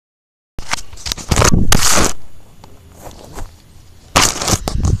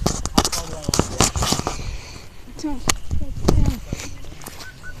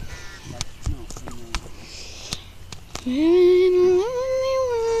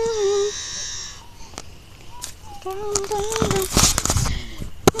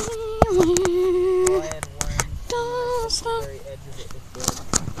Don't stop.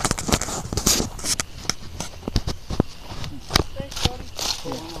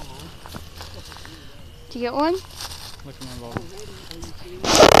 Did you get one? Look at my bottle.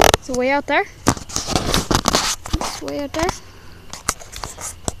 It's way out there. It's way out there.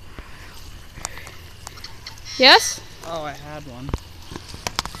 Yes? Oh, I had one.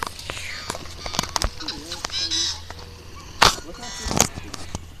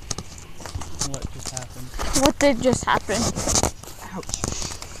 What just happened? What did just happen? Ouch.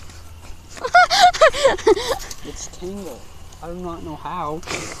 It's tangled. I do not know how.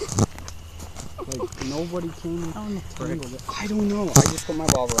 Like, nobody came and tangled it. I don't know. I just put my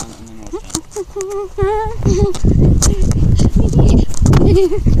ball around it and then it was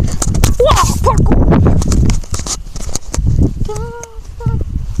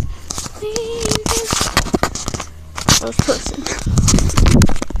First person.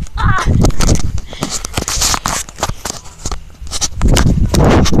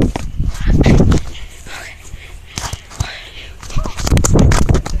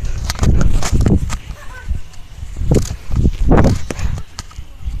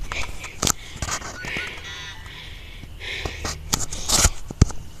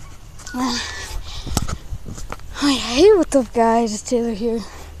 Hey, what's up guys, it's Taylor here.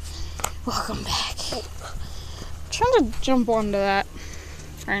 Welcome back. I'm trying to jump onto that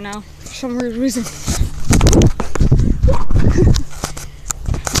right now for some weird reason.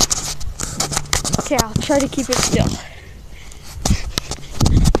 Okay, I'll try to keep it still.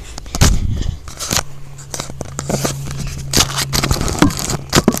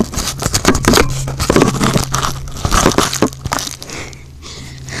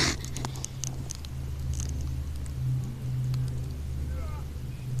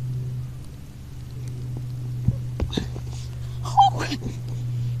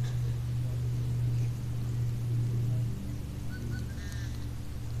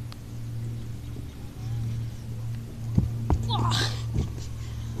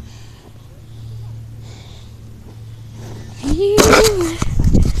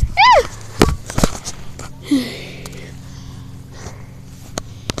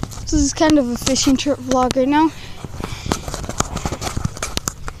 This is kind of a fishing trip vlog right now,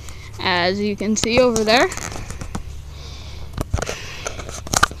 as you can see over there.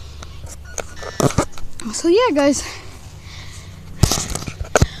 So yeah guys,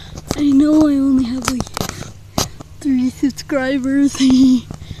 I know I only have like 3 subscribers. Do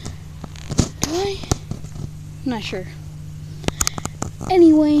I? I'm not sure.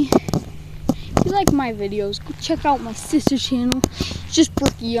 Anyway, if you like my videos, go check out my sister's channel. It's just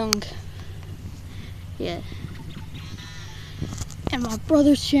Brookie Young. Yeah. And my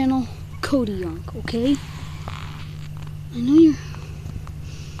brother's channel, Cody Young, okay? I know you're...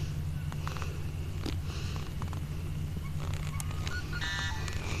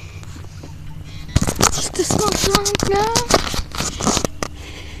 Just a small song, yeah.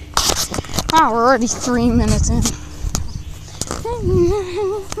 Wow, we're already 3 minutes in.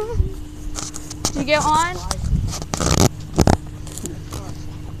 Did you get one?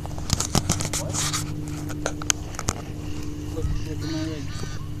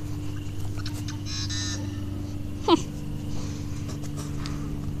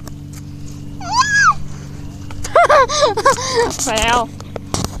 Fail.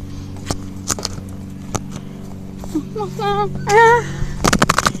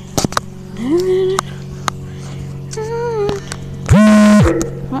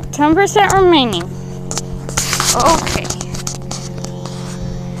 What, 10% remaining. Okay.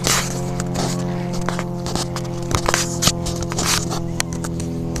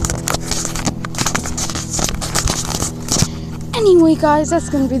 Anyway guys, that's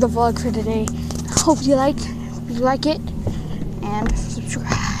gonna be the vlog for today. Hope you like it and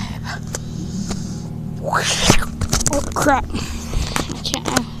subscribe. Oh crap. I can't.